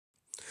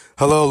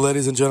Hello,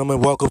 ladies and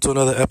gentlemen. Welcome to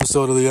another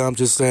episode of the I'm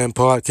Just Saying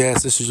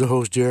podcast. This is your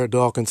host, Jared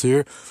Dawkins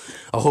here.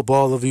 I hope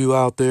all of you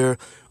out there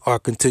are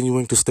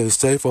continuing to stay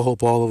safe. I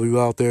hope all of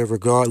you out there,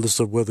 regardless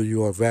of whether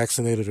you are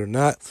vaccinated or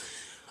not,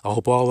 I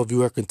hope all of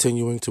you are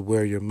continuing to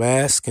wear your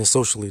mask and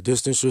socially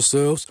distance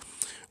yourselves.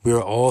 We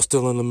are all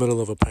still in the middle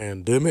of a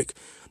pandemic.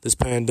 This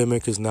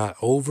pandemic is not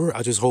over.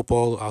 I just hope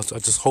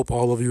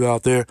all of you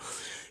out there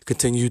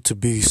continue to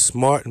be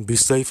smart and be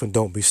safe and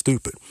don't be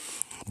stupid.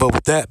 But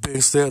with that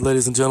being said,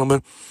 ladies and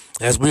gentlemen,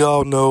 as we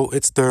all know,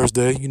 it's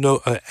Thursday, and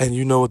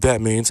you know what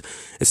that means.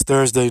 It's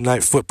Thursday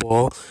night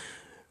football.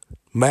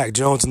 Mac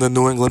Jones and the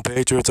New England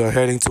Patriots are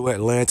heading to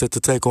Atlanta to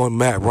take on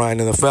Matt Ryan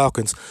and the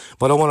Falcons.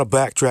 But I want to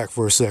backtrack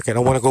for a second. I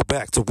want to go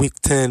back to Week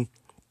 10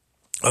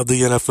 of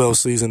the NFL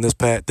season this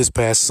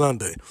past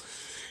Sunday.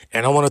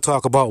 And I want to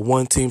talk about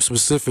one team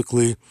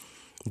specifically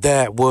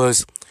that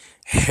was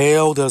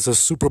hailed as a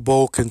Super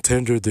Bowl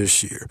contender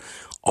this year.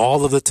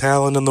 All of the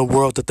talent in the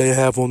world that they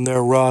have on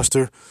their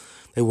roster,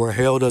 they were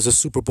hailed as a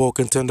Super Bowl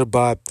contender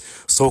by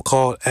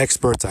so-called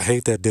experts. I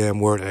hate that damn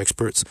word,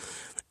 experts,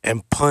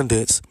 and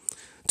pundits,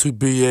 to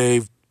be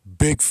a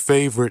big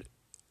favorite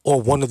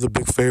or one of the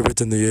big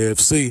favorites in the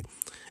AFC,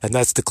 and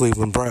that's the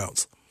Cleveland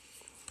Browns.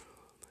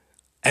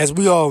 As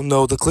we all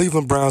know, the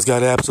Cleveland Browns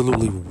got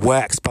absolutely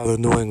waxed by the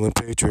New England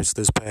Patriots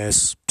this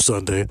past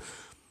Sunday.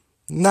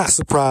 Not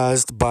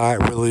surprised by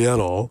it really at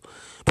all,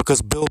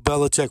 because Bill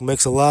Belichick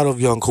makes a lot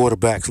of young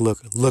quarterbacks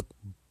look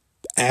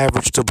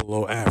average to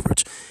below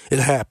average. It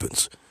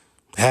happens.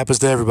 It happens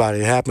to everybody.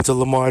 It happened to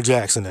Lamar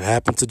Jackson. It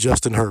happened to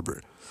Justin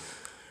Herbert.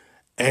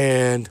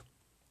 And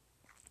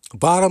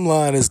bottom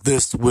line is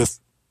this with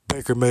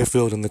Baker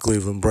Mayfield and the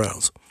Cleveland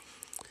Browns.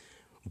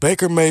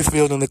 Baker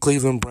Mayfield and the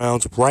Cleveland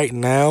Browns right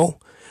now,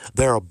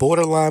 they're a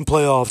borderline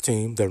playoff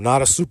team. They're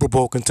not a Super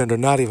Bowl contender,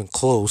 not even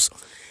close.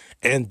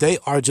 And they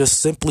are just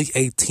simply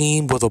a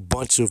team with a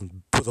bunch of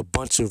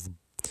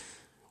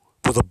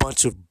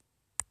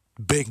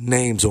big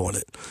names on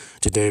it.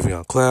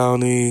 Jadeveon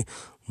Clowney,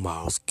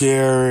 Myles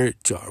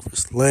Garrett,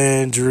 Jarvis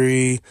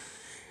Landry.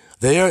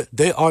 They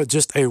are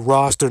just a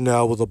roster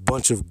now with a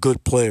bunch of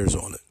good players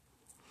on it.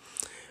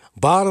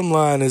 Bottom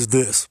line is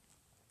this.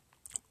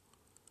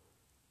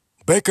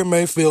 Baker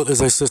Mayfield is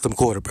a system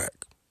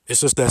quarterback. It's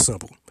just that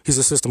simple. He's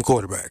a system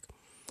quarterback.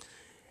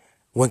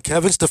 When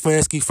Kevin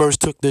Stefanski first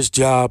took this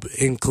job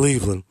in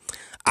Cleveland,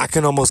 I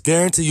can almost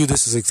guarantee you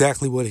this is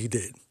exactly what he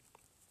did.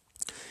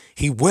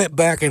 He went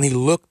back and he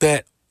looked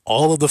at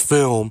all of the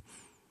film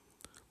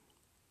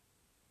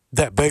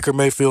that Baker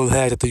Mayfield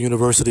had at the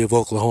University of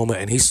Oklahoma,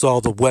 and he saw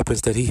the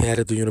weapons that he had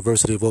at the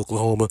University of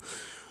Oklahoma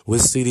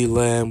with CeeDee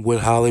Lamb,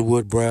 with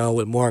Hollywood Brown,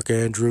 with Mark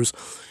Andrews,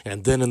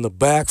 and then in the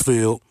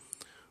backfield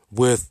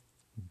with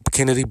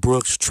Kennedy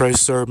Brooks, Trey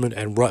Sermon,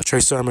 and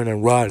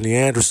Rodney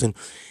Anderson.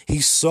 He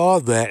saw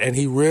that and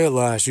he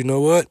realized, you know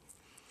what?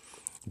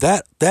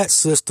 That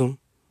system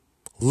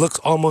looks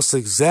almost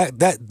exact.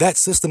 That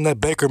system that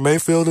Baker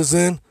Mayfield is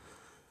in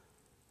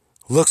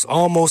looks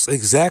almost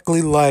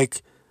exactly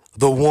like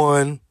the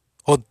one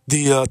or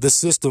the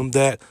system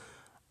that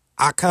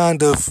I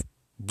kind of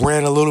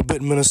ran a little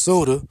bit in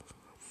Minnesota,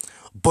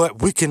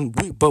 but we can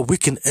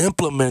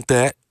implement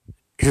that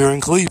here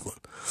in Cleveland.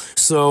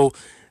 So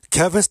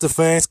Kevin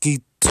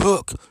Stefanski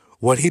took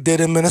what he did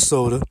in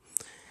Minnesota.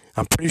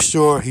 I'm pretty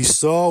sure he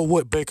saw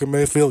what Baker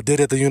Mayfield did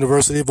at the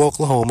University of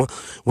Oklahoma,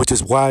 which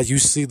is why you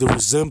see the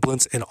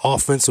resemblance in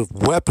offensive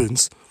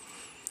weapons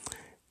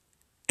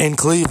in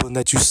Cleveland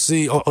that you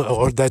see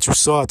or that you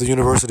saw at the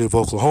University of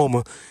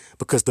Oklahoma,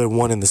 because they're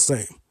one and the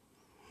same.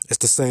 It's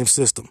the same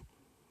system.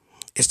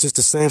 It's just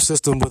the same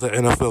system with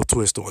an NFL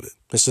twist on it.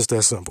 It's just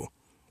that simple.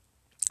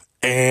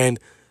 And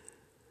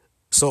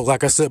so,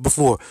 like I said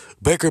before,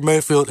 Baker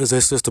Mayfield is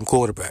a system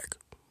quarterback.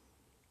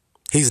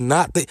 He's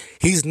not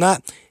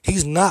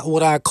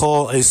what I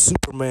call a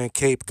Superman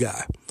cape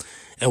guy.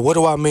 And what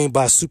do I mean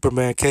by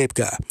Superman cape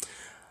guy?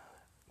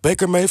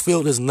 Baker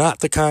Mayfield is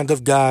not the kind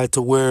of guy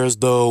to where as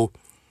though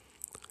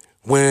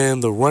when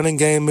the running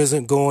game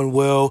isn't going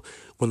well,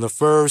 when the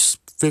first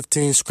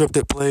 15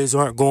 scripted plays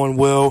aren't going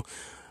well,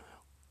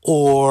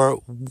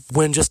 or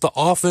when just the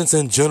offense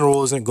in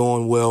general isn't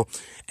going well,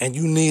 and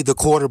you need the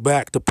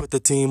quarterback to put the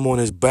team on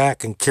his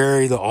back and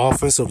carry the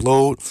offensive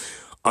load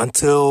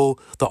until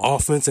the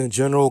offense in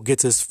general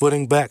gets his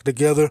footing back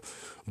together,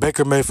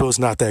 Baker Mayfield's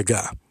not that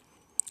guy.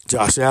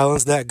 Josh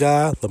Allen's that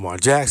guy. Lamar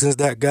Jackson's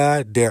that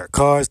guy. Derek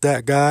Carr's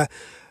that guy.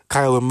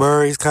 Kyler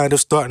Murray's kind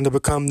of starting to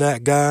become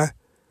that guy.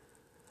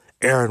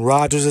 Aaron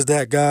Rodgers is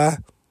that guy.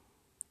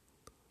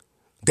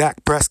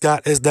 Dak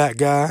Prescott is that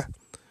guy.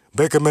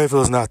 Baker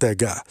Mayfield's not that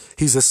guy.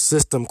 He's a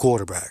system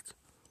quarterback.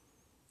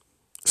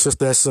 It's just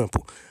that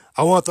simple.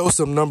 I want to throw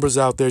some numbers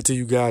out there to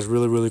you guys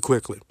really, really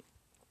quickly.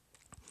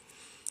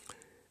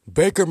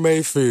 Baker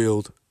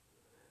Mayfield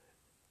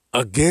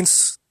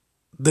against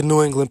the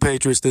New England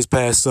Patriots this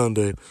past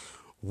Sunday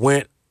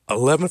went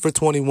 11 for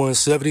 21,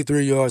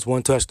 73 yards,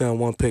 1 touchdown,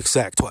 1 pick,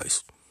 sacked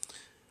twice.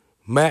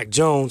 Mac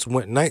Jones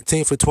went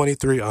 19 for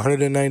 23,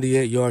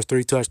 198 yards,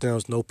 3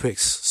 touchdowns, no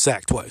picks,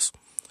 sacked twice.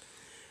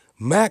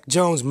 Mac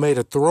Jones made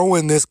a throw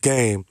in this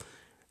game.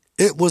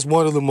 It was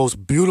one of the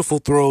most beautiful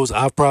throws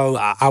I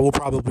will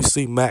probably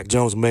see Mac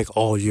Jones make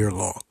all year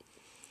long.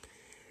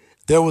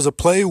 There was a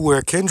play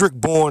where Kendrick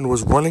Bourne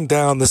was running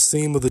down the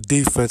seam of the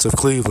defense of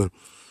Cleveland.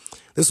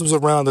 This was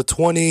around the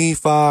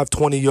 25,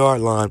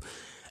 20-yard line,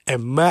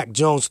 and Mac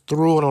Jones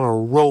threw it on a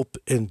rope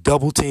in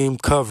double-team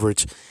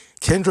coverage.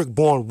 Kendrick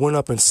Bourne went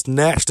up and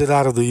snatched it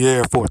out of the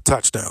air for a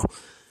touchdown.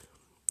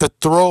 The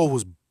throw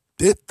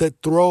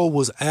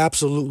was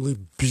absolutely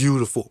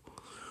beautiful.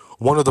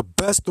 One of the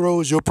best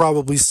throws you'll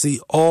probably see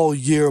all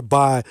year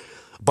by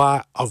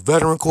a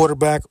veteran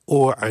quarterback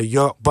or a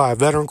young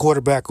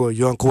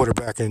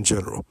quarterback in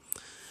general.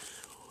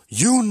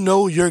 You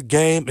know your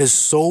game is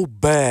so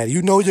bad.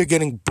 You know you're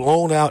getting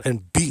blown out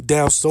and beat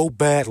down so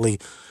badly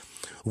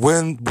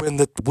when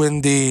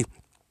the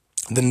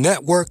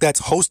network that's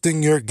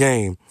hosting your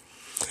game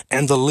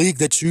and the league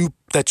that you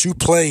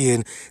play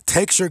in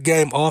takes your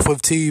game off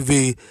of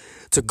TV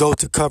to go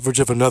to coverage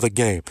of another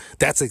game.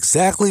 That's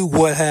exactly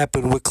what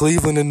happened with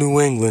Cleveland and New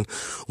England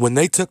when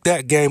they took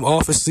that game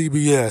off of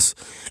CBS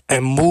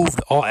and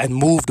moved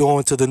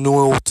on to the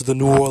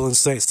New Orleans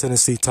Saints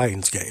Tennessee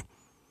Titans game.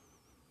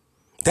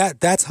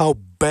 That's how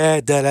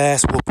bad that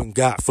ass whooping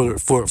got for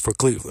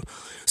Cleveland.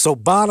 So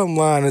bottom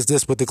line is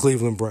this with the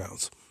Cleveland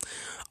Browns.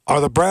 Are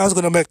the Browns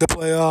going to make the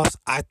playoffs?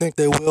 I think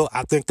they will.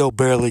 I think they'll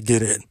barely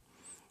get in.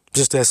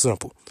 Just that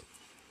simple.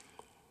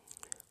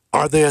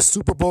 Are they a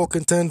Super Bowl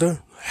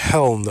contender?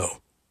 Hell no.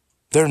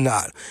 They're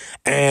not.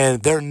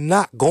 And they're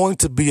not going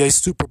to be a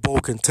Super Bowl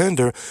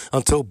contender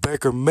until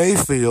Baker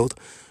Mayfield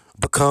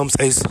becomes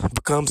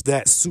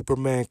that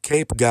Superman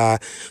cape guy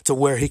to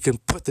where he can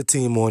put the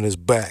team on his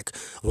back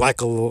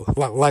like a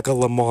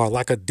Lamar,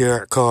 like a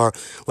Derek Carr,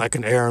 like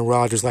an Aaron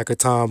Rodgers, like a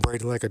Tom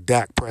Brady, like a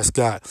Dak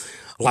Prescott,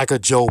 like a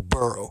Joe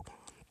Burrow.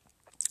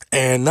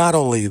 And not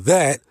only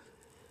that,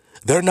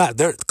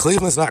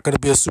 Cleveland's not going to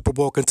be a Super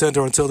Bowl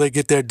contender until they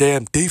get their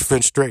damn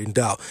defense straightened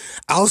out.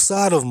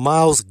 Outside of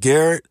Myles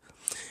Garrett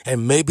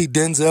and maybe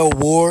Denzel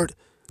Ward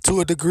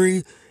to a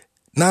degree,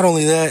 not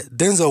only that,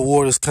 Denzel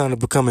Ward is kind of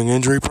becoming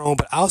injury prone,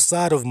 but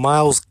outside of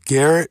Myles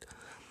Garrett,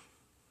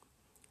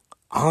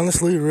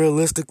 honestly,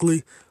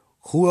 realistically,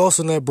 who else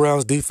in that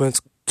Browns defense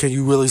can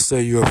you really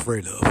say you're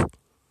afraid of?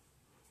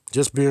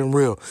 Just being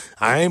real.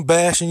 I ain't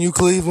bashing you,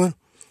 Cleveland.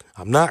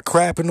 I'm not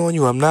crapping on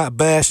you. I'm not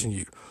bashing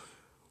you.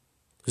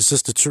 It's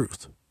just the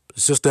truth.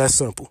 It's just that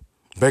simple.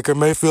 Baker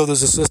Mayfield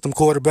is a system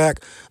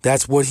quarterback.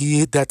 That's what he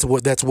is,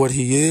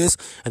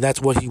 and that's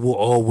what he will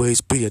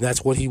always be, and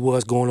that's what he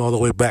was going all the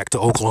way back to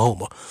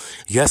Oklahoma.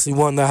 Yes, he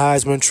won the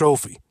Heisman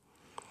Trophy,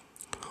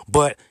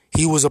 but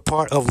he was a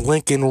part of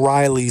Lincoln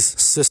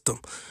Riley's system,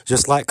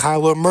 just like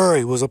Kyler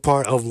Murray was a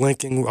part of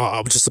Lincoln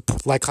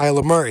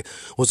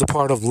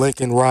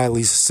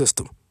Riley's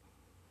system.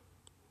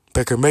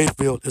 Baker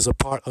Mayfield is a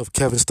part of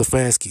Kevin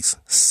Stefanski's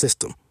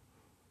system.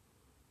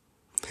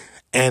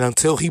 And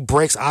until he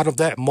breaks out of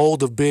that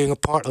mold of being a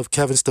part of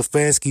Kevin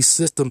Stefanski's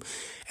system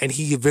and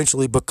he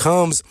eventually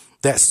becomes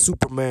that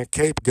Superman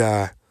cape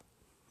guy,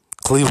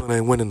 Cleveland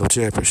ain't winning no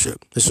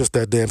championship. It's just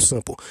that damn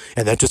simple.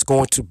 And they're just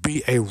going to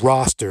be a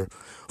roster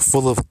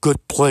full of good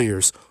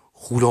players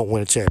who don't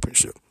win a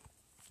championship.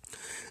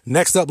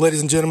 Next up, ladies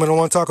and gentlemen, I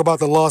want to talk about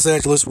the Los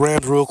Angeles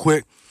Rams real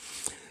quick.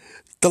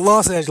 The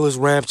Los Angeles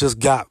Rams just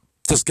got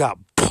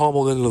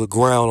pummeled into the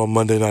ground on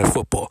Monday Night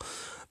Football.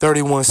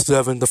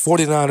 31-7. The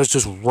 49ers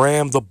just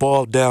rammed the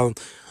ball down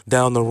the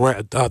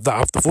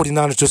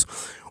 49ers just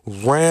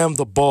rammed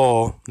the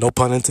ball, no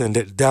pun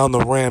intended, down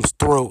the Rams'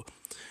 throat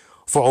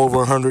for over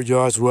 100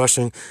 yards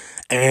rushing.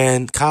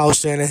 And Kyle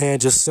Shanahan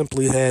just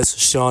simply has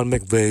Sean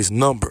McVay's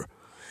number.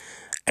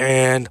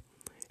 And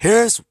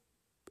here's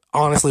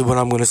honestly what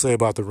I'm going to say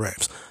about the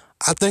Rams.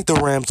 I think the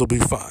Rams will be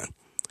fine.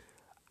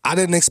 I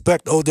didn't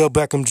expect Odell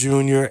Beckham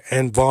Jr.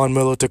 and Von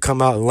Miller to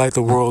come out and light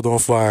the world on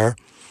fire,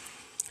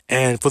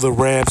 and for the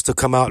Rams to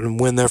come out and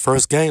win their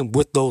first game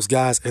with those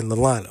guys in the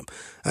lineup.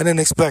 I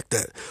didn't expect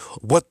that.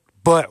 But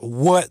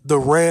what the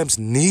Rams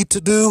need to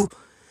do,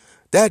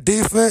 that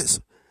defense,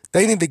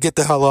 they need to get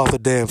the hell off the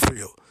damn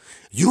field.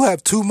 You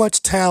have too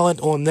much talent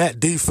on that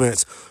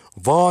defense.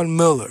 Von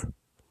Miller,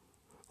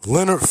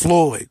 Leonard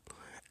Floyd,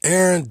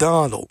 Aaron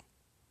Donald,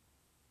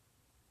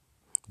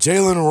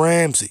 Jalen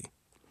Ramsey,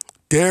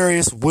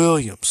 Darius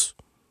Williams.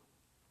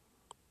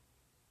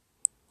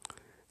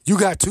 You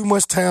got too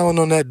much talent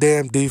on that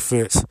damn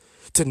defense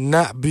to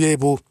not be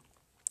able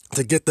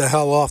to get the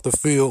hell off the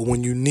field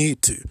when you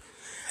need to.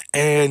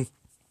 And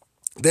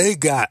they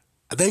got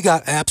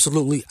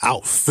absolutely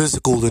out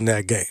physical in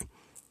that game.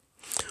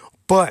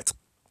 But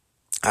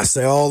I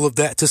say all of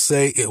that to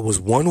say it was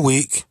 1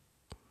 week.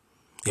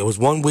 It was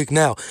 1 week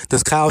now.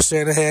 Does Kyle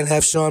Shanahan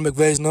have Sean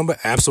McVay's number?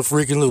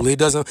 Absolutely. It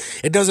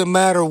doesn't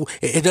matter.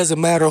 It doesn't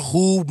matter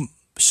who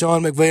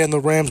Sean McVay and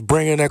the Rams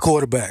bring in that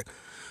quarterback.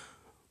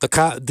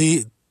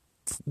 The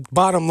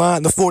bottom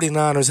line, the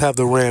 49ers have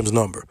the Rams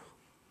number.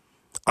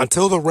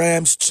 Until the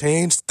Rams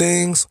change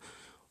things,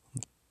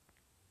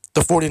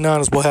 the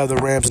 49ers will have the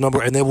Rams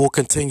number, and they will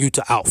continue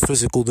to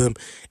out-physical them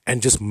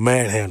and just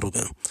manhandle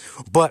them.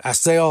 But I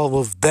say all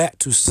of that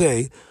to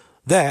say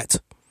that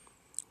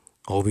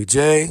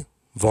OBJ,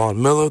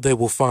 Von Miller, they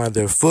will find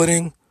their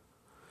footing.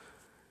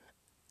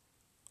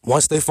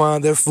 Once they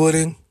find their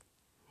footing,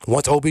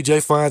 once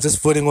OBJ finds his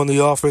footing on the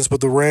offense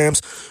with the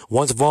Rams,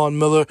 once Von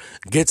Miller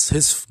gets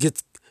his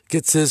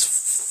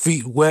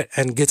feet wet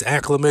and gets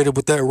acclimated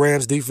with that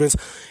Rams defense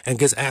and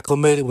gets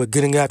acclimated with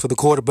getting after the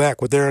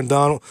quarterback with Aaron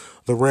Donald,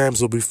 the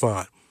Rams will be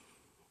fine.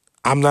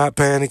 I'm not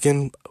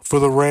panicking for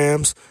the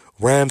Rams.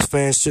 Rams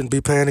fans shouldn't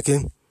be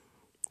panicking.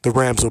 The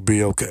Rams will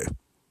be okay.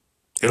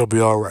 It'll be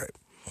all right.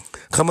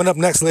 Coming up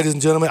next, ladies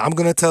and gentlemen, I'm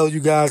going to tell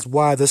you guys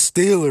why the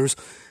Steelers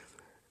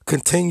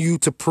continue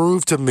to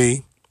prove to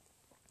me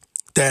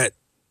that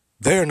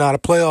they're not a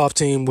playoff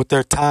team with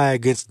their tie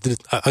against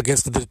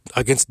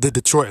the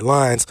Detroit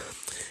Lions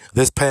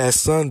this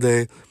past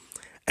Sunday.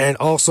 And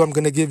also, I'm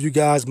going to give you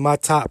guys my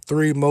top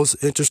 3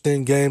 most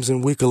interesting games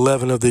in Week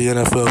 11 of the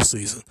NFL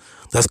season.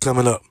 That's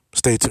coming up.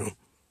 Stay tuned.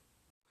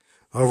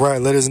 All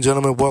right, ladies and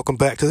gentlemen, welcome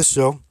back to the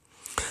show.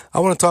 I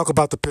want to talk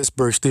about the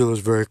Pittsburgh Steelers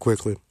very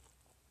quickly.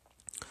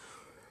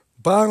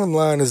 Bottom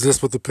line is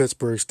this with the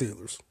Pittsburgh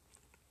Steelers.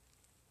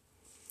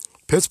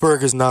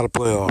 Pittsburgh is not a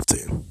playoff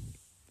team.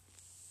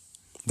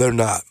 They're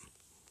not.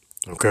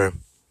 Okay?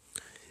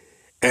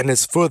 And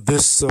it's for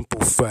this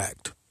simple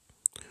fact.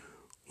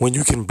 When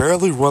you can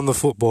barely run the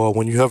football,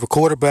 when you have a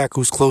quarterback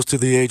who's close to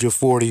the age of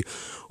 40,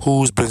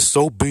 who's been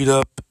so beat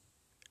up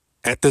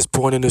at this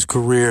point in his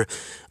career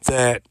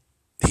that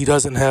he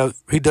doesn't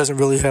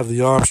really have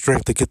the arm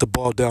strength to get the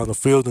ball down the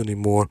field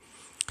anymore.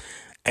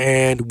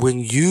 And when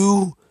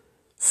you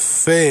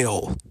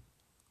fail,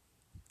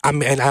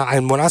 and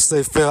when I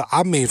say fail,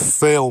 I mean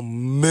fail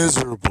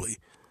miserably,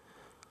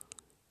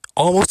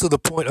 almost to the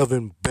point of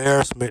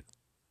embarrassment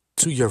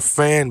to your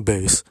fan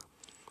base,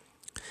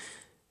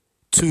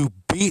 to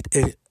beat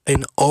an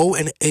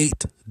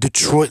 0-8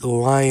 Detroit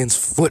Lions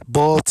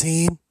football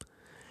team.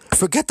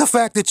 Forget the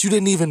fact that you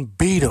didn't even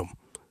beat them.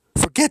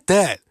 Forget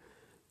that.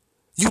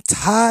 You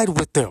tied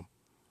with them.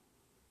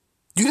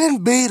 You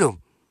didn't beat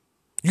them.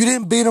 You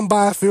didn't beat them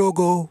by a field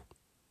goal.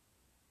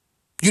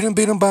 You didn't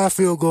beat them by a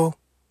field goal.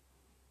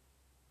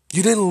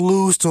 You didn't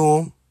lose to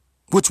them,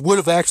 which would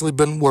have actually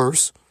been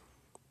worse.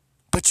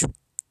 But you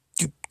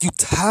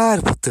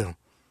tied with them.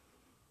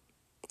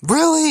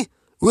 Really?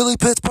 Really,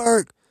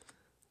 Pittsburgh?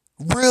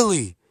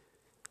 Really?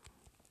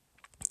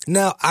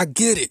 Now, I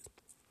get it.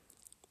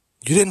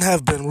 You didn't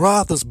have Ben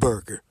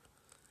Roethlisberger.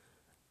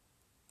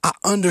 I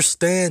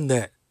understand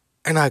that,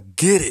 and I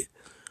get it.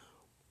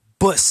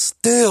 But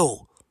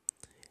still,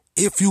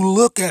 if you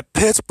look at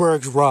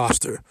Pittsburgh's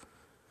roster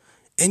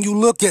and you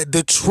look at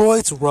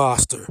Detroit's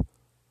roster,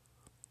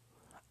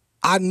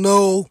 I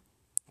know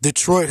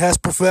Detroit has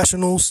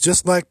professionals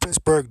just like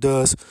Pittsburgh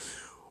does,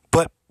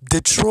 but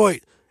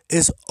Detroit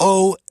is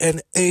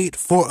 0-8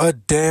 for a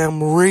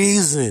damn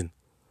reason.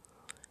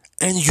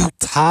 And you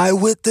tie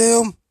with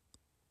them?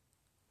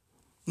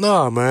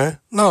 No, man.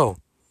 No.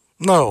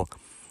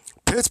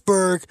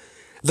 Pittsburgh,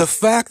 the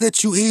fact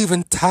that you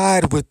even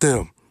tied with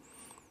them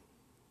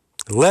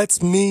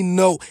lets me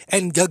know.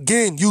 And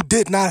again, you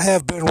did not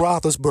have Ben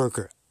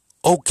Roethlisberger.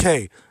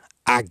 Okay,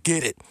 I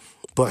get it.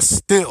 But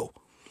still,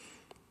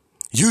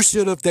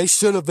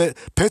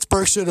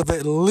 Pittsburgh should have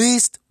at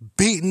least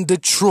beaten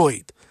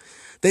Detroit.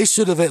 They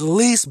should have at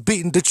least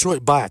beaten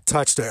Detroit by a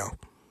touchdown.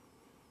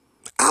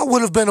 I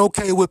would have been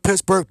okay with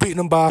Pittsburgh beating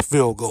them by a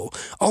field goal.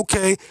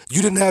 Okay,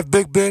 you didn't have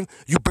Big Ben.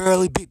 You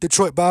barely beat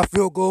Detroit by a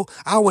field goal.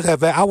 I would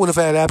have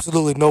had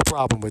absolutely no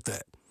problem with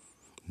that.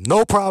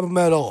 No problem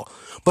at all.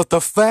 But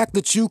the fact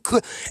that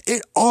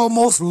it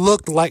almost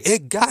looked like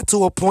it got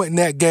to a point in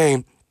that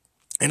game,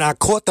 and I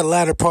caught the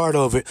latter part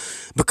of it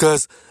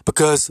because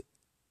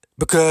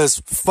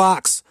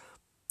Fox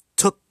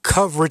took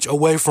coverage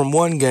away from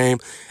one game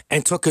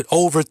and took it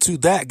over to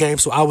that game,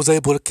 so I was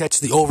able to catch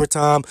the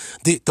overtime,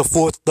 the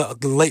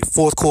late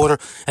fourth quarter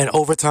and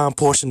overtime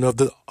portion of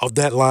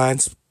that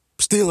Lions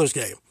Steelers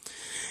game.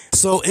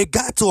 So it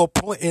got to a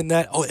point in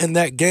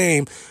that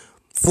game,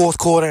 fourth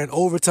quarter and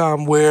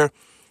overtime, where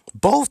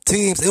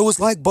it was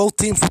like both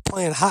teams were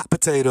playing hot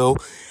potato,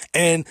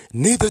 and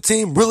neither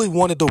team really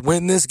wanted to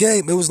win this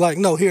game. It was like,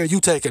 no, here,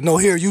 you take it. No,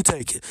 here, you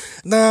take it.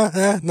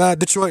 Nah,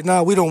 Detroit,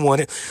 we don't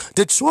want it.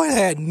 Detroit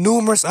had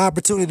numerous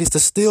opportunities to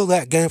steal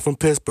that game from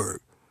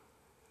Pittsburgh.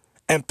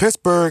 And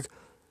Pittsburgh,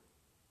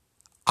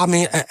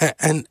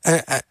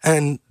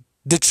 and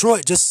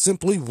Detroit just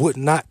simply would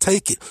not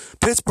take it.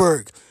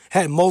 Pittsburgh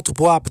had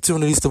multiple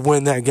opportunities to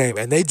win that game,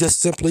 and they just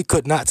simply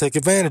could not take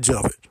advantage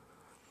of it.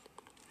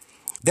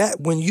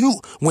 That when you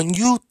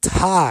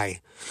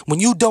tie, when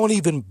you don't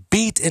even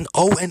beat an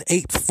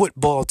 0-8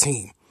 football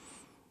team,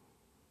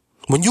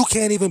 when you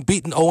can't even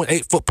beat an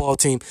 0-8 football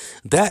team,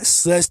 that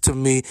says to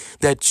me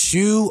that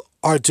you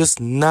are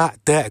just not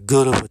that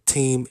good of a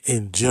team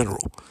in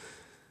general.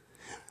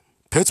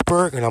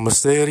 Pittsburgh, and I'm going to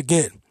say it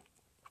again,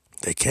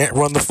 they can't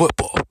run the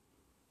football.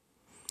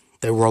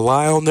 They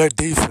rely on their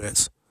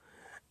defense,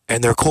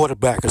 and their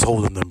quarterback is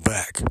holding them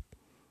back.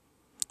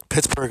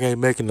 Pittsburgh ain't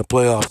making the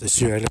playoffs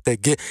this year. And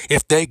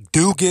if they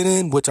do get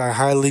in, which I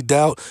highly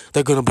doubt,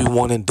 they're going to be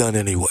one and done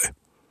anyway.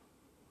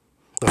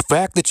 The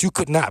fact that you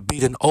could not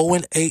beat an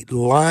 0-8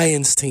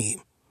 Lions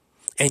team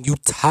and you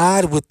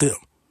tied with them,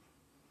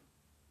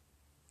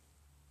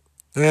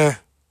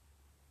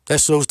 that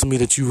shows to me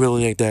that you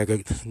really ain't that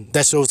good.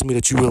 That shows to me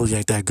that you really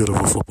ain't that good of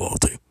a football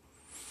team.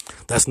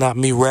 That's not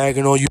me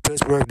ragging on you,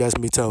 Pittsburgh. That's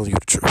me telling you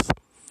the truth.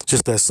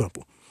 Just that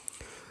simple.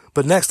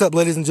 But next up,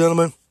 ladies and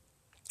gentlemen,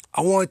 I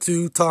want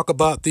to talk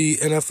about the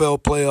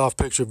NFL playoff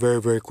picture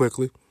very, very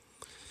quickly.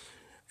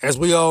 As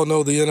we all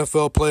know, the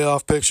NFL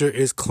playoff picture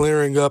is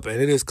clearing up,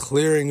 and it is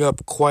clearing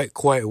up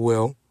quite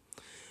well.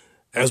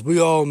 As we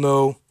all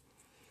know,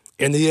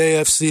 in the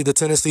AFC, the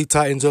Tennessee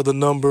Titans are the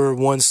number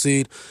 1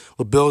 seed.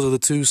 The Bills are the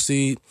 2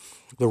 seed.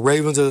 The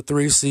Ravens are the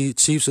 3 seed.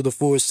 Chiefs are the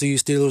 4 seed.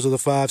 Steelers are the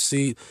 5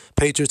 seed.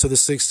 Patriots are the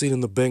 6 seed.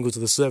 And the Bengals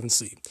are the 7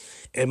 seed.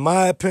 In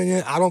my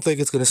opinion, I don't think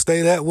it's going to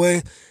stay that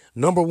way.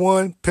 Number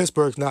 1,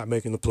 Pittsburgh's not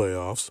making the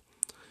playoffs.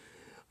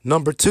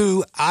 Number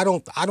 2, I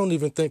don't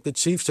even think the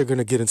Chiefs are going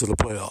to get into the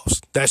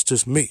playoffs. That's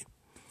just me.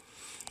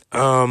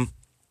 I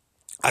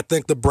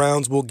think the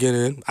Browns will get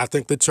in. I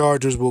think the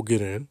Chargers will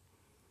get in.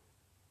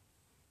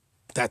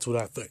 That's what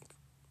I think.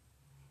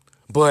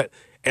 But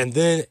and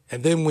then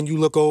when you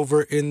look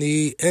over in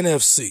the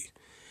NFC,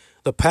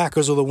 the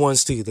Packers are the 1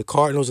 seed. The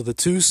Cardinals are the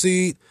 2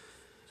 seed.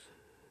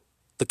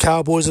 The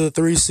Cowboys are the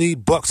 3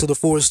 seed. Bucks are the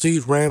 4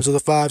 seed. Rams are the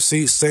 5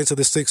 seed. Saints are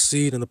the 6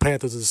 seed, and the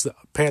Panthers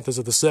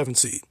are the 7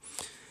 seed.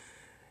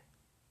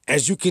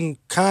 As you can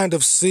kind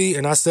of see,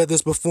 and I said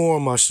this before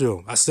on my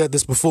show, when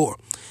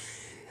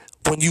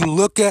you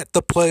look at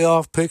the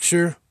playoff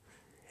picture,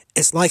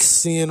 it's like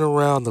seeing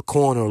around the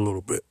corner a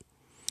little bit.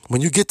 When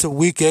you get to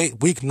week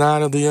 8, week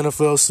 9 of the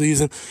NFL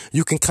season,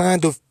 you can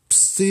kind of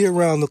see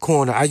around the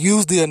corner. I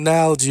used the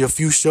analogy a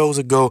few shows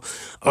ago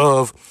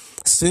of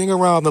seeing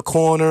around the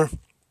corner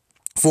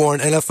for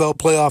an NFL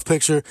playoff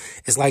picture.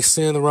 It's like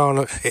seeing around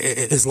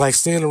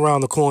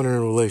the corner in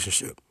a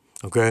relationship.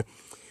 Okay?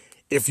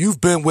 If you've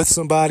been with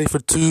somebody for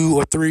 2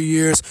 or 3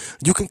 years,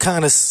 you can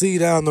kind of see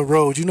down the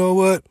road, you know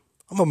what?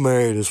 I'm going to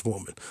marry this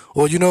woman.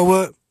 Or you know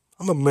what?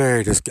 I'm going to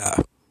marry this guy.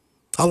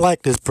 I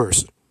like this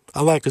person.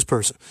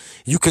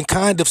 You can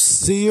kind of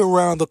see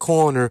around the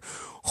corner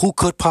who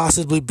could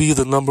possibly be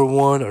the number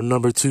 1 or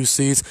number 2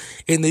 seeds.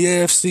 In the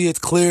AFC, it's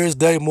clear as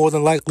day. More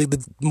than likely,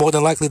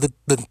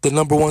 the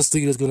number 1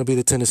 seed is going to be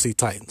the Tennessee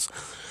Titans.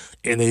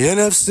 In the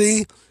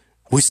NFC,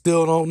 we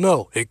still don't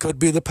know. It could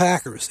be the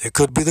Packers. It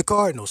could be the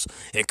Cardinals.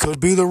 It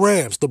could be the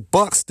Rams. The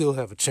Bucks still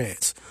have a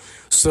chance.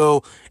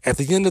 So at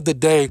the end of the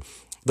day,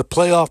 the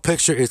playoff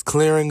picture is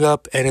clearing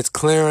up, and it's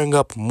clearing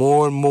up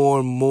more and more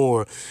and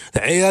more. The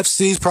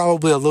AFC is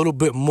probably a little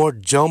bit more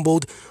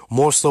jumbled,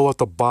 more so at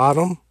the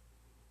bottom.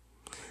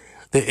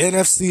 The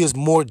NFC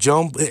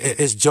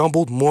is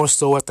jumbled more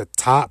so at the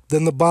top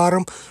than the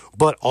bottom.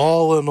 But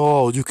all in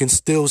all, you can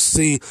still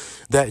see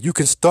that you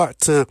can start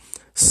to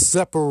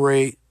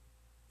separate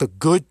the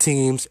good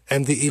teams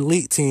and the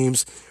elite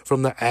teams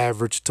from the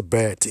average to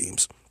bad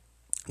teams.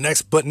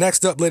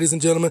 Next up, ladies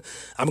and gentlemen,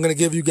 I'm going to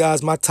give you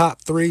guys my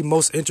top 3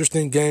 most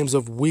interesting games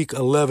of Week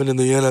 11 in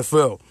the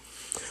NFL.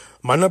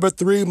 My number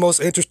 3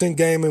 most interesting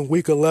game in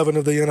Week 11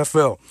 of the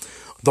NFL,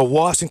 the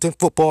Washington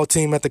football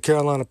team at the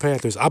Carolina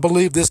Panthers. I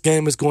believe this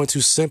game is going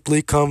to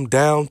simply come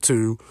down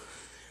to,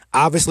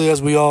 obviously,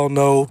 as we all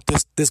know,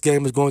 this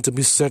game is going to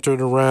be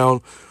centered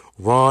around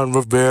Ron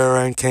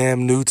Rivera and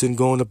Cam Newton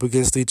going up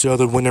against each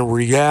other, when in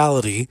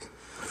reality,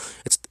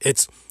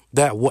 it's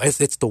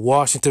the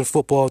Washington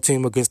football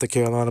team against the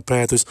Carolina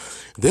Panthers.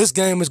 This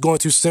game is going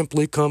to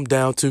simply come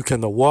down to,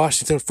 can the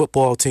Washington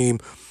football team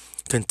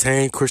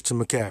contain Christian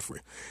McCaffrey?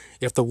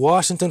 If the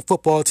Washington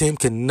football team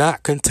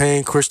cannot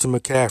contain Christian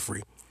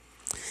McCaffrey,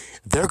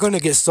 they're going to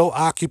get so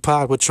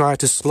occupied with trying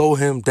to slow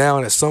him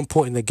down at some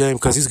point in the game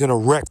because he's going to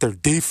wreck their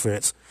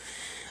defense.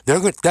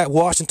 That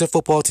Washington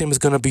football team is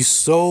going to be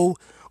so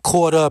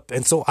caught up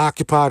and so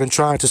occupied in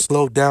trying to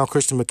slow down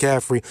Christian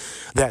McCaffrey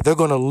that they're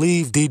going to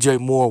leave DJ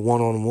Moore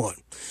one-on-one.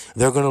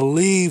 They're going to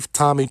leave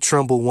Tommy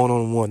Tremble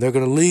one-on-one. They're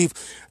going to leave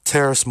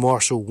Terrace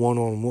Marshall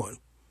one-on-one.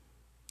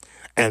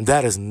 And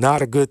that is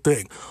not a good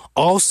thing.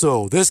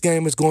 Also, this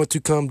game is going to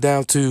come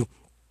down to,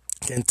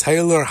 can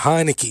Taylor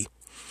Heineke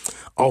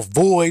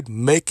avoid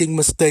making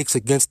mistakes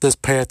against this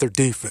Panther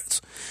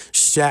defense?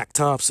 Shaq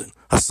Thompson,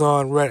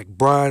 Hassan Reddick,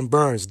 Brian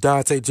Burns,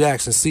 Dante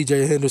Jackson,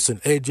 C.J. Henderson,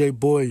 A.J.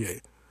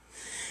 Boye.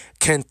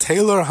 Can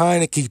Taylor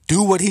Heineke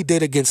do what he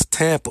did against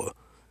Tampa,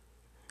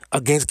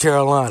 against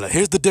Carolina?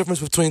 Here's the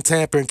difference between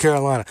Tampa and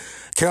Carolina.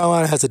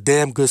 Carolina has a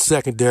damn good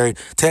secondary.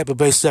 Tampa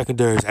Bay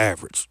secondary is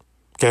average.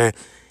 Okay?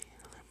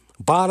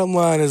 Bottom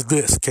line is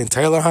this. Can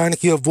Taylor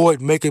Heineke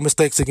avoid making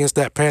mistakes against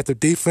that Panther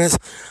defense?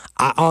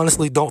 I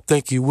honestly don't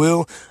think he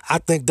will. I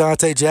think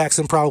Dante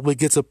Jackson probably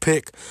gets a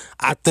pick.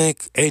 I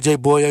think A.J.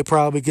 Boye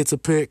probably gets a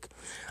pick.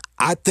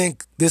 I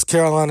think this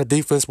Carolina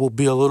defense will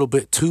be a little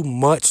bit too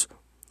much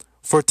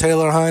for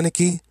Taylor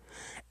Heineke.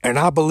 And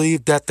I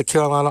believe that the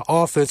Carolina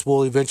offense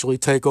will eventually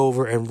take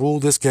over and rule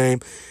this game.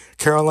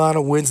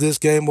 Carolina wins this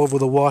game over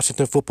the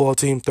Washington football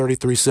team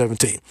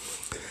 33-17.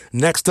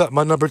 Next up,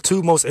 my number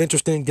 2 most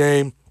interesting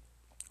game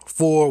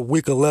for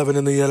Week 11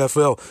 in the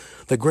NFL.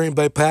 The Green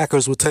Bay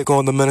Packers will take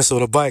on the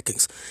Minnesota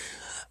Vikings.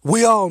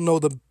 We all know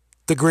the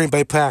Green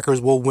Bay Packers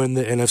will win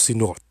the NFC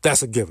North.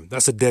 That's a given.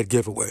 That's a dead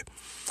giveaway.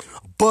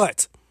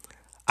 But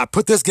I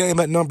put this game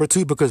at number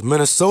 2 because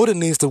Minnesota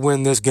needs to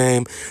win this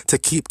game to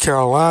keep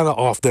Carolina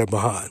off their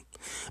behind.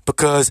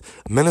 Because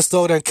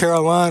Minnesota and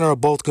Carolina are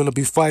both going to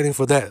be fighting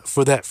for that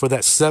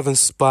 7th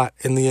spot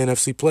in the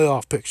NFC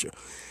playoff picture.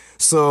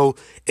 So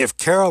if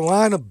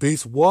Carolina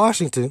beats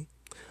Washington,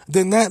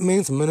 then that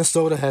means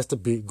Minnesota has to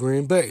beat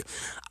Green Bay.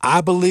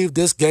 I believe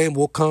this game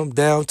will come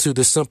down to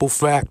the simple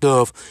fact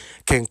of,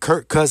 can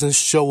Kirk Cousins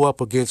show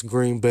up against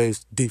Green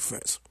Bay's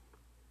defense?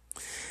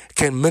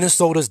 Can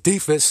Minnesota's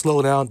defense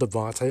slow down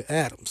Devontae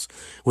Adams?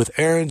 With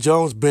Aaron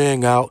Jones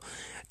being out,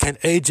 can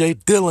A.J.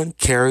 Dillon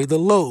carry the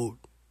load?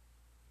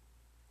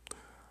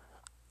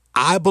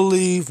 I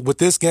believe with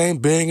this game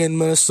being in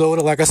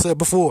Minnesota, like I said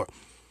before,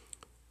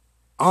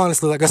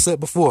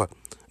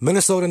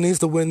 Minnesota needs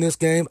to win this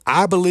game.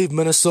 I believe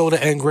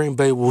Minnesota and Green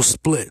Bay will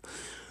split.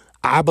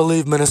 I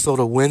believe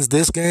Minnesota wins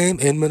this game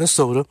in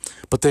Minnesota,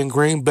 but then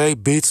Green Bay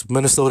beats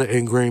Minnesota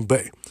in Green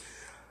Bay.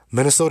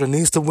 Minnesota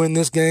needs to win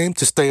this game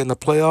to stay in the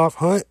playoff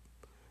hunt,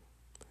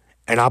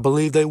 and I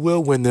believe they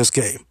will win this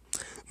game.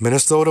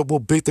 Minnesota will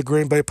beat the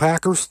Green Bay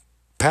Packers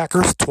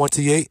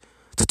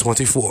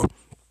 28-24.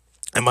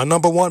 And my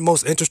number 1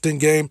 most interesting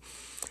game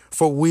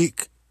for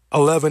Week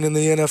 11 in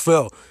the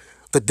NFL,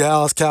 the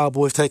Dallas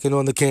Cowboys taking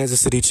on the Kansas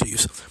City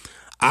Chiefs.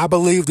 I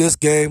believe this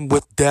game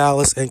with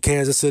Dallas and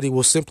Kansas City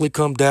will simply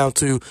come down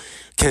to,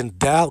 can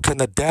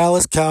the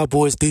Dallas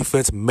Cowboys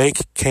defense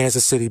make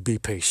Kansas City be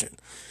patient?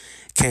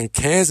 Can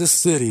Patrick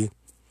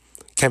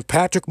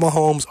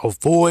Mahomes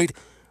avoid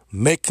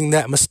making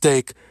that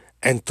mistake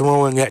and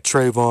throwing at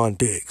Trayvon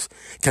Diggs?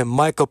 Can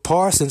Micah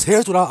Parsons,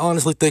 here's what I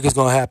honestly think is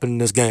going to happen in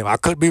this game. I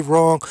could be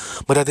wrong,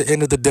 but at the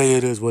end of the day,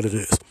 it is what it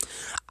is.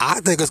 I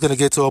think it's going to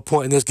get to a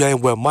point in this game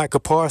where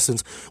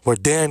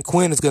Dan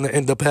Quinn is going to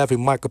end up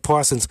having Micah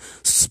Parsons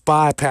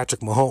spy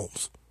Patrick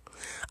Mahomes.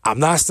 I'm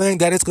not saying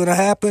that it's going to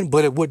happen,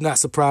 but it would not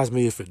surprise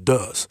me if it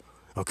does.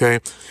 Okay,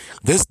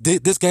 this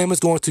game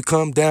is going to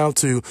come down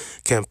to,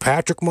 can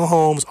Patrick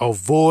Mahomes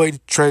avoid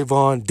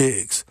Trayvon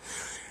Diggs?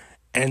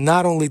 And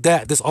not only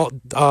that, this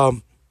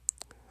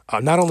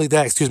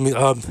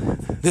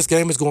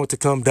game is going to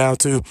come down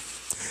to,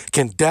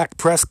 can Dak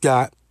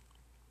Prescott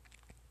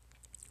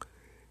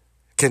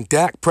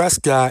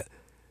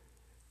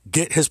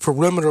get his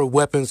perimeter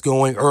weapons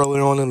going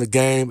early on in the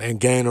game and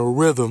gain a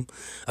rhythm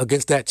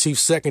against that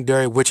Chiefs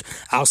secondary, which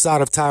outside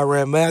of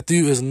Tyrann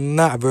Mathieu is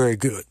not very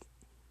good.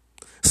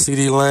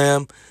 CeeDee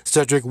Lamb,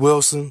 Cedric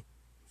Wilson,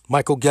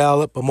 Michael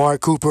Gallup, Amari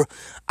Cooper,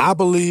 I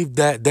believe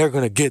that they're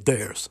going to get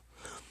theirs.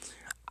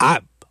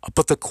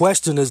 But the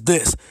question is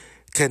this: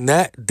 can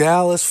that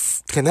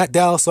Dallas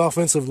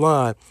offensive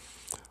line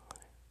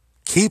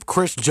keep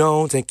Chris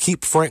Jones and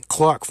keep Frank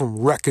Clark from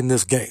wrecking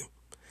this game?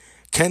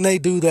 Can they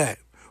do that?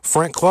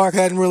 Frank Clark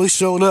hadn't really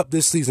showed up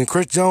this season.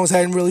 Chris Jones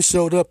hadn't really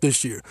showed up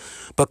this year.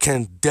 But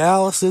can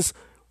Dallas's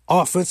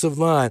offensive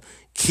line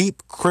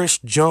keep Chris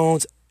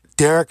Jones,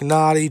 Derek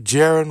Nottie,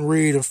 Jaron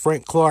Reed, and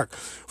Frank Clark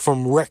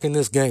from wrecking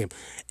this game?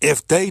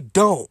 If they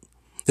don't,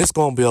 it's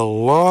going to be a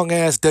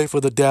long-ass day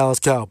for the Dallas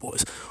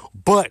Cowboys.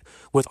 But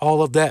with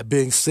all of that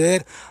being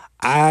said,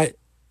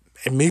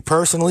 me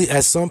personally,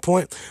 at some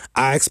point,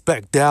 I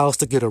expect Dallas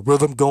to get a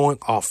rhythm going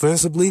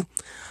offensively.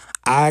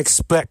 I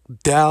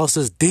expect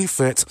Dallas's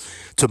defense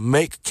to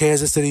make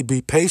Kansas City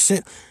be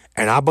patient.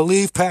 And I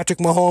believe Patrick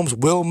Mahomes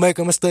will make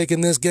a mistake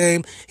in this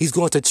game. He's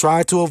going to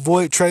try to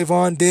avoid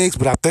Trayvon Diggs,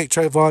 but I think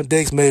Trayvon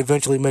Diggs may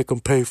eventually make him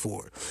pay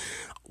for it.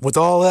 With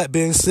all that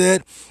being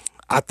said,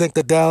 I think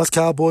the Dallas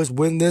Cowboys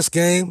win this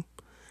game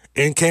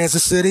in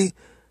Kansas City,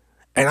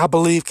 and I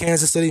believe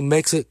Kansas City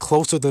makes it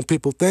closer than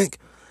people think.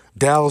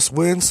 Dallas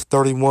wins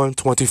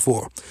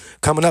 31-24.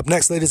 Coming up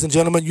next, ladies and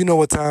gentlemen, you know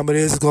what time it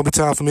is. It's going to be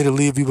time for me to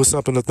leave you with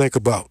something to think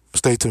about.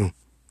 Stay tuned.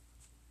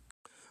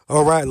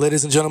 All right,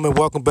 ladies and gentlemen,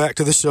 welcome back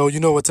to the show.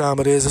 You know what time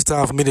it is. It's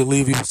time for me to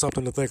leave you with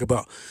something to think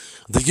about.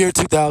 The year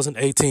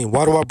 2018.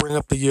 Why do I bring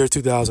up the year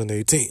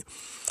 2018?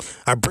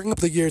 I bring up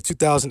the year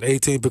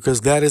 2018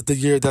 because that is the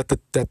year that the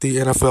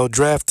NFL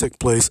draft took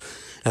place,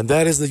 and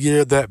that is the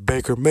year that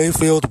Baker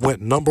Mayfield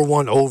went number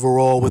 1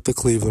 overall with the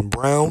Cleveland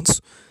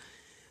Browns.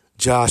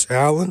 Josh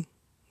Allen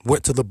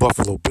went to the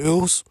Buffalo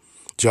Bills.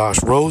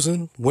 Josh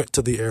Rosen went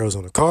to the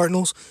Arizona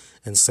Cardinals,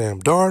 and Sam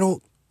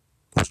Darnold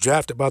was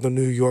drafted by the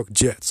New York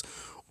Jets.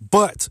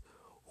 But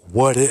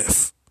what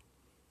if?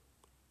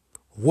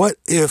 What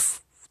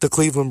if the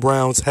Cleveland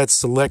Browns had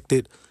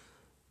selected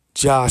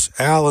Josh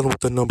Allen with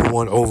the number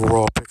 1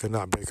 overall pick and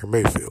not Baker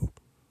Mayfield?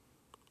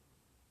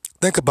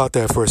 Think about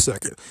that for a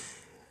second.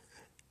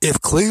 If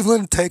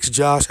Cleveland takes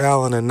Josh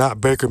Allen and not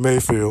Baker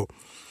Mayfield,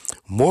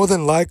 more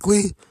than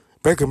likely,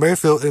 Baker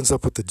Mayfield ends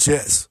up with the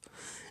Jets.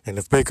 And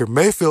if Baker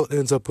Mayfield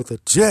ends up with the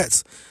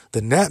Jets,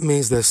 then that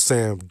means that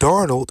Sam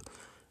Darnold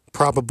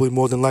probably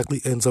more than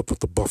likely ends up with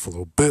the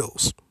Buffalo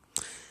Bills.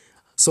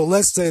 So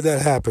let's say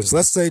that happens.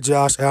 Let's say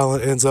Josh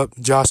Allen ends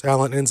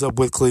up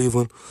with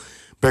Cleveland.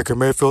 Baker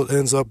Mayfield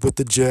ends up with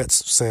the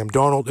Jets. Sam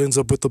Darnold ends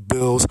up with the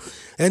Bills.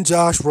 And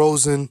Josh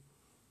Rosen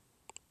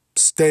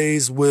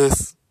stays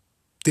with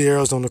the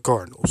Arizona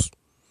Cardinals.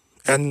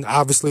 And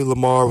obviously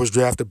Lamar was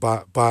drafted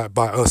by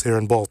us here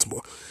in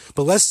Baltimore.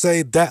 But let's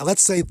say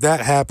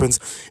that happens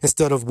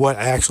instead of what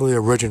actually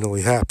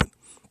originally happened.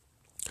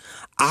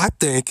 I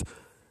think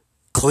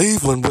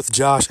Cleveland with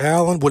Josh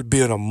Allen would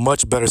be in a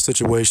much better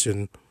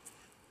situation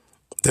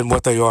than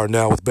what they are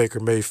now with Baker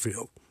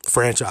Mayfield,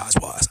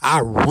 franchise-wise.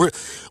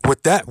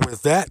 With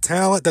that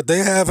talent that they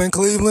have in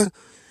Cleveland,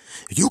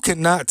 you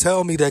cannot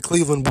tell me that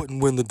Cleveland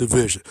wouldn't win the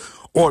division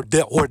or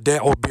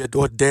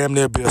damn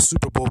near be a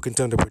Super Bowl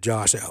contender with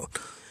Josh Allen.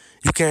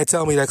 You can't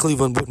tell me that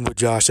Cleveland wouldn't with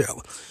Josh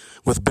Allen.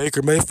 With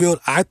Baker Mayfield,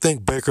 I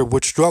think Baker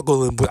would struggle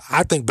with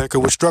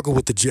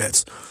the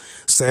Jets.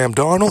 Sam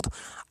Darnold,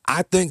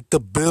 I think the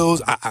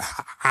Bills,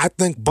 I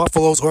think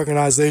Buffalo's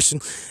organization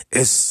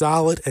is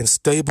solid and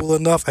stable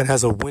enough and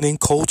has a winning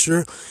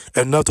culture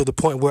enough to the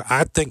point where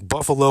I think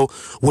Buffalo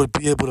would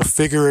be able to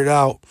figure it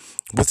out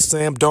with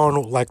Sam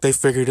Darnold like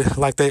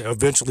they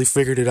eventually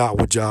figured it out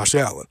with Josh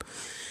Allen.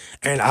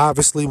 And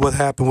obviously what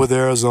happened with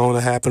Arizona,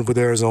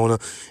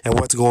 and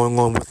what's going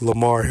on with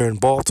Lamar here in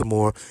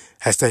Baltimore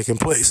has taken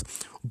place.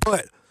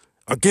 But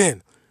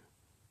again,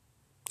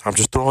 I'm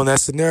just throwing that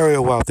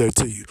scenario out there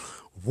to you.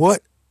 What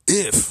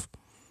if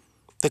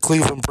the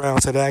Cleveland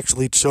Browns had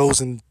actually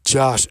chosen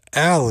Josh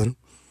Allen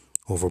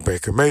over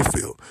Baker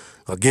Mayfield?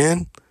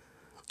 Again,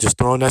 just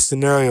throwing that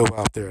scenario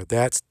out there.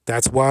 That's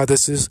why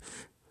this is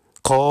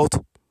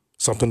called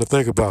something to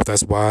think about.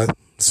 That's why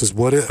this is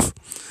What If.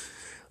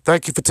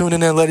 Thank you for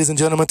tuning in, ladies and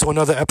gentlemen, to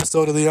another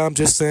episode of the I'm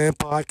Just Saying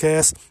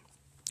podcast.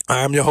 I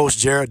am your host,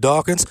 Jared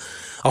Dawkins.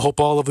 I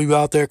hope all of you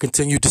out there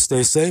continue to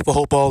stay safe. I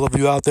hope all of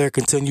you out there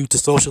continue to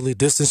socially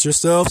distance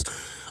yourselves.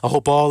 I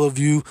hope all of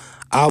you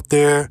out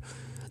there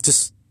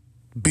just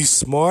be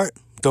smart.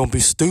 Don't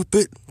be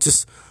stupid.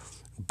 Just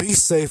be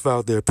safe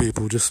out there,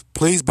 people. Just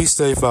please be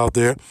safe out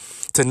there.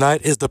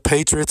 Tonight is the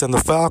Patriots and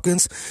the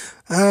Falcons.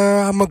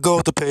 I'm going to go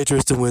with the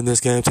Patriots to win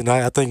this game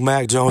tonight. I think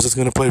Mac Jones is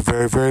going to play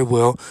very, very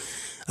well.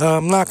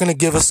 I'm not going to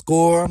give a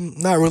score. I'm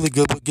not really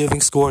good with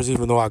giving scores,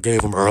 even though I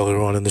gave them earlier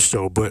on in the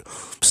show. But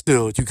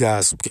still, you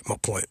guys get my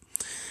point.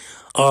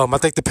 I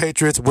think the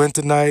Patriots win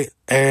tonight,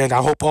 and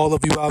I hope all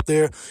of you out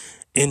there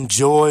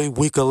enjoy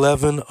Week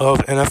 11 of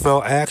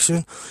NFL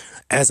action,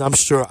 as I'm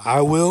sure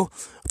I will.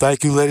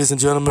 Thank you, ladies and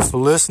gentlemen, for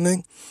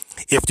listening.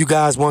 If you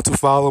guys want to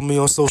follow me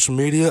on social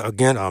media,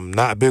 again, I'm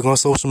not big on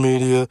social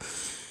media.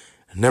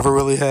 Never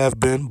really have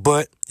been.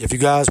 But if you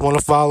guys want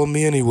to follow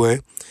me anyway,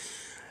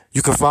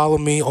 you can follow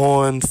me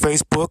on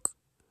Facebook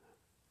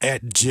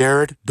at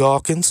Jared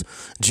Dawkins,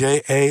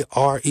 Jared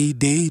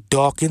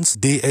Dawkins,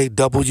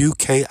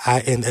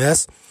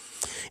 Dawkins.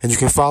 And you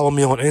can follow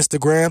me on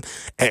Instagram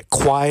at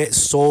Quiet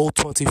Soul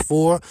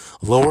 24,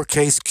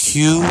 lowercase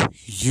QUIET,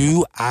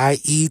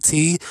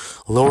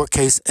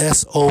 lowercase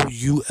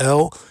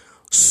SOUL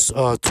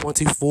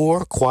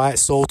 24, Quiet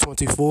Soul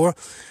 24.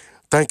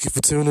 Thank you for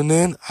tuning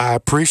in. I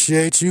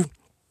appreciate you.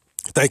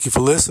 Thank you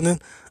for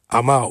listening.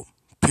 I'm out.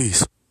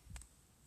 Peace.